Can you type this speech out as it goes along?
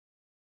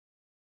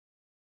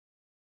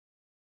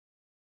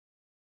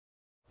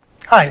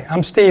Hi,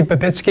 I'm Steve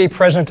Babitsky,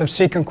 President of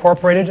SEAK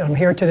Incorporated. I'm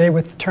here today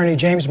with Attorney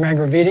James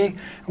Mangraviti,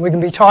 and we're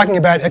going to be talking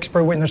about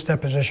expert witness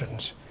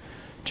depositions.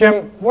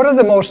 Jim, what are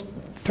the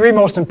three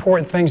most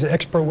important things that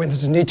expert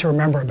witnesses need to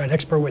remember about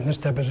expert witness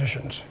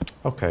depositions?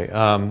 Okay,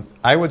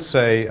 I would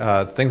say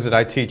things that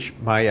I teach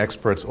my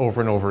experts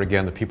over and over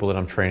again, the people that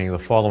I'm training, are the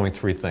following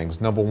three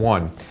things. Number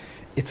one,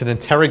 it's an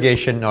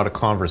interrogation, not a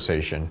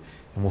conversation,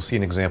 and we'll see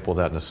an example of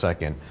that in a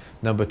second.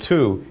 Number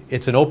two,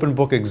 it's an open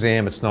book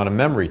exam, it's not a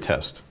memory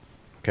test.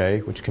 Okay,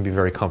 which can be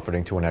very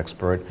comforting to an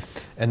expert.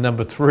 And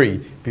number three,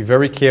 be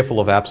very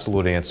careful of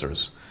absolute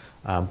answers.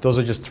 Those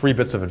are just three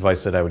bits of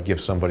advice that I would give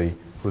somebody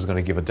who's going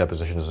to give a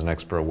deposition as an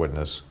expert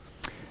witness.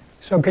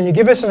 So can you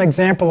give us an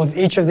example of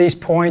each of these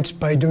points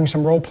by doing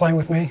some role playing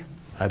with me?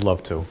 I'd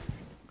love to.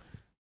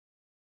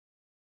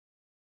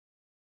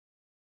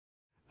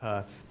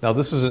 Now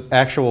this is an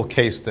actual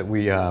case that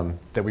we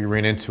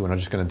ran into, and I'm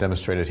just going to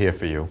demonstrate it here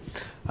for you.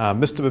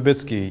 Mr.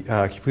 Babitsky,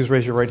 can you please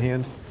raise your right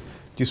hand?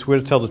 Do you swear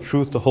to tell the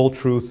truth, the whole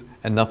truth,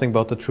 and nothing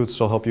but the truth,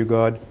 so help you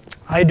God?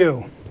 I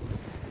do.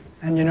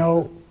 And you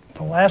know,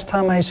 the last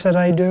time I said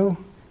I do,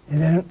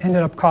 it ended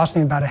up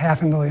costing about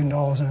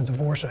 $500,000 in a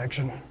divorce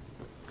action.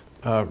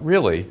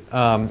 Really?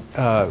 What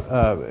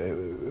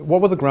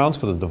were the grounds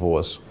for the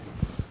divorce?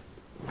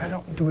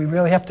 Do we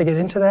really have to get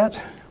into that?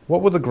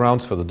 What were the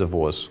grounds for the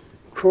divorce?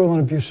 Cruel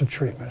and abusive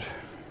treatment.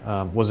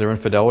 Was there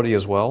infidelity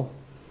as well?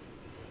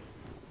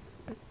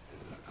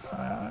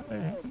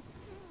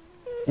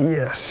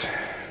 Yes.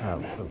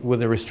 Were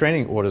there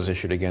restraining orders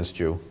issued against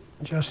you?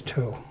 Just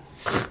two.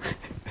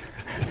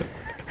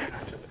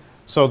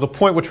 So the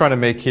point we're trying to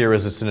make here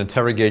is it's an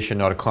interrogation,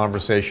 not a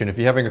conversation. If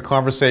you're having a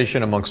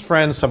conversation amongst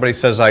friends, somebody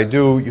says, I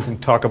do, you can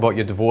talk about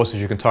your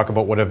divorces, you can talk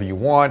about whatever you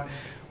want.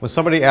 When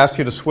somebody asks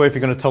you to swear if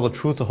you're going to tell the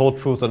truth, the whole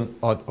truth,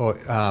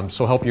 and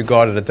so help you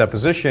God at a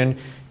deposition,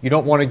 you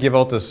don't want to give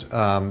out this,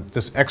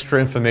 this extra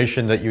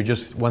information that you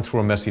just went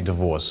through a messy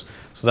divorce.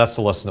 So that's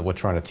the lesson that we're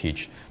trying to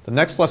teach. The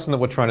next lesson that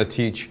we're trying to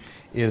teach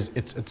is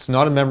it's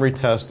not a memory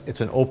test, it's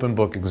an open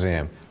book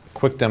exam.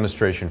 Quick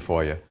demonstration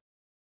for you.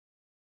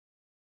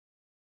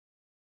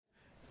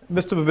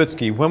 Mr.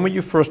 Babitsky, when were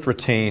you first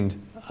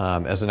retained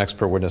as an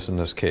expert witness in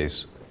this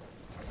case?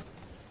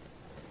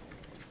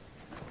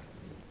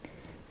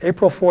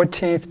 April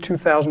 14th,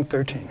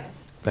 2013.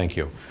 Thank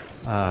you.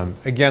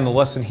 Again, the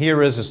lesson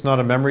here is it's not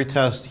a memory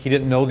test. He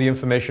didn't know the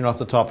information off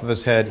the top of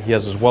his head. He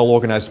has his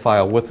well-organized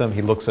file with him.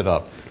 He looks it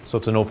up. So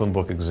it's an open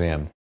book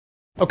exam.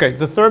 Okay,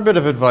 the third bit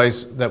of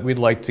advice that we'd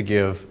like to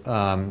give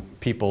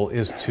people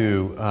is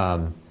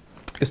to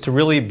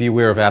really be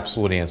aware of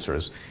absolute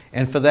answers.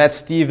 And for that,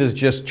 Steve is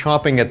just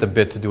chomping at the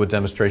bit to do a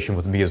demonstration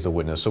with me as the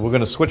witness. So we're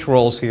going to switch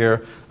roles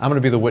here. I'm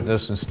going to be the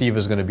witness, and Steve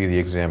is going to be the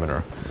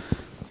examiner.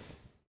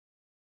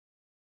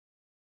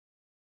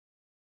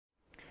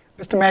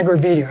 Mr.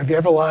 Mangraviti, have you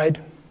ever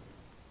lied?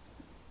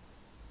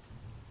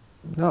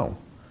 No.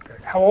 Okay.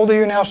 How old are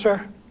you now,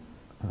 sir?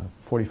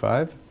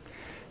 45.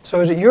 So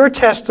is it your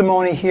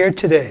testimony here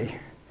today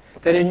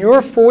that in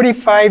your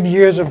 45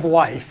 years of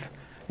life,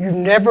 you've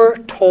never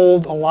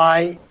told a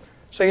lie?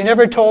 So you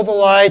never told a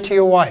lie to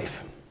your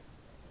wife?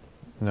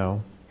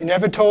 No. You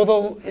never told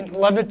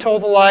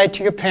a lie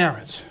to your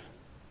parents?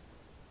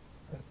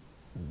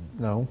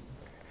 No.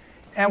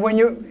 And when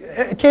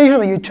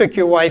occasionally you took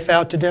your wife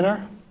out to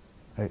dinner?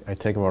 I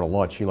take her out a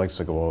lot. She likes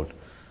to go out.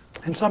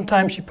 And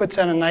sometimes she puts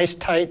on a nice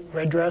tight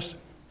red dress?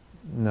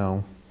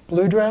 No.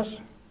 Blue dress?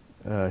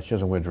 She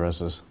doesn't wear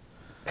dresses.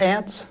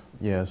 Pants?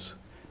 Yes.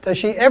 Does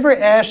she ever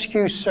ask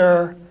you,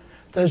 sir,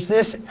 does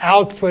this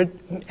outfit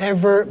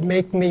ever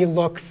make me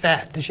look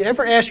fat? Does she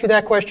ever ask you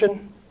that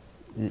question?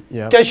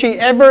 Yeah. Does she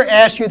ever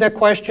ask you that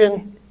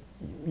question?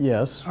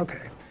 Yes.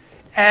 Okay.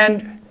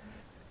 And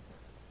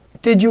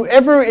did you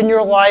ever in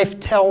your life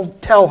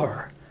tell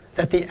her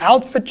that the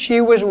outfit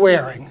she was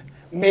wearing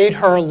made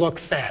her look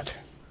fat?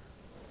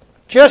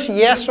 Just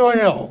yes or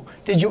no.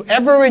 Did you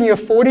ever in your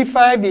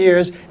 45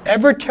 years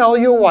ever tell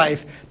your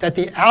wife that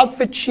the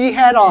outfit she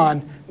had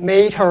on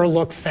made her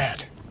look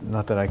fat?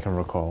 Not that I can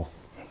recall.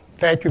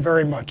 Thank you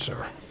very much,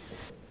 sir.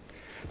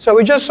 So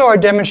we just saw a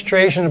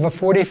demonstration of a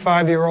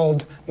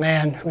 45-year-old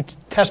man who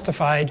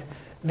testified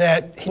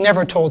that he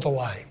never told a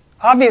lie.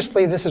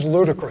 Obviously, this is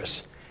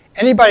ludicrous.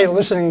 Anybody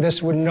listening to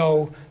this would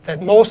know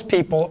that most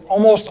people,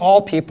 almost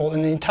all people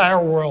in the entire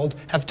world,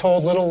 have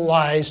told little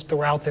lies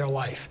throughout their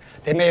life.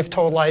 They may have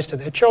told lies to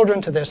their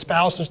children, to their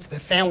spouses, to their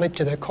family,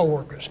 to their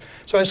coworkers.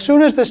 So as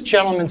soon as this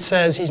gentleman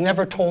says he's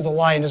never told a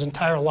lie in his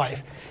entire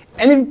life,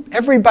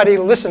 everybody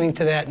listening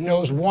to that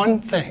knows one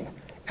thing,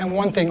 and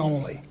one thing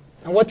only.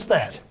 And what's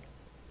that?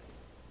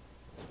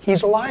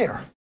 He's a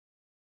liar.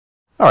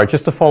 All right,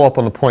 just to follow up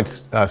on the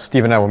points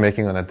Steve and I were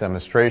making on that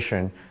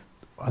demonstration,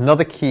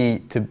 another key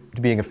to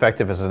being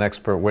effective as an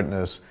expert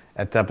witness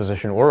at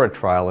deposition or at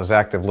trial is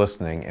active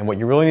listening. And what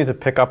you really need to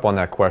pick up on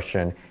that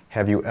question,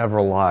 have you ever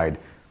lied?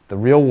 The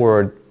real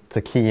word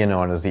to key in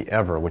on is the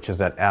ever, which is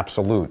that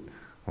absolute,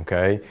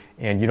 okay?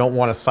 And you don't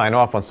want to sign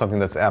off on something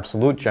that's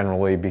absolute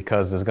generally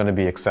because there's going to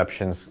be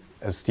exceptions.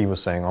 As Steve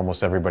was saying,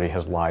 almost everybody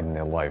has lied in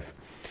their life.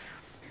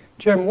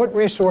 Jim, what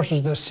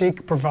resources does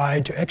SEAK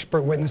provide to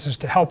expert witnesses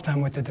to help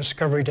them with the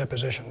discovery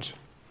depositions?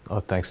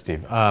 Oh, thanks,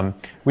 Steve.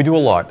 We do a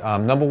lot.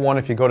 Number one,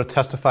 if you go to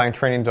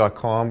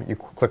testifyingtraining.com, you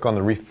click on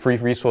the free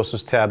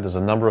resources tab. There's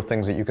a number of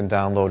things that you can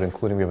download,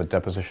 including we have a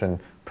deposition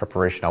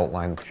preparation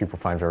outline, which people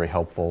find very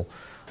helpful.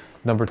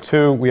 Number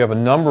two, we have a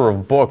number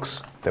of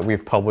books that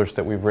we've published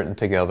that we've written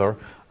together.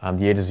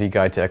 The A to Z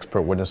Guide to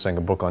Expert Witnessing,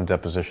 a book on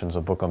depositions,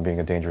 a book on being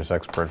a dangerous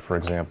expert, for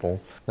example.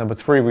 Number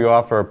three, we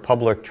offer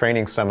public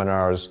training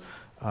seminars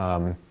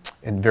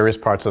in various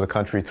parts of the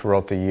country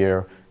throughout the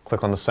year.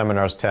 Click on the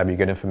seminars tab, you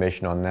get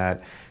information on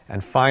that.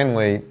 And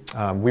finally,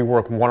 we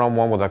work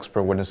one-on-one with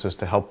expert witnesses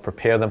to help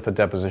prepare them for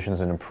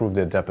depositions and improve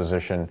their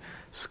deposition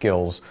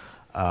skills,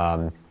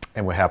 and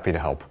we're happy to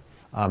help.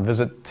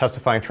 Visit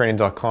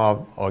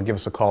testifyingtraining.com or give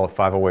us a call at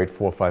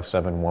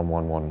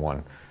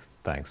 508-457-1111.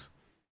 Thanks.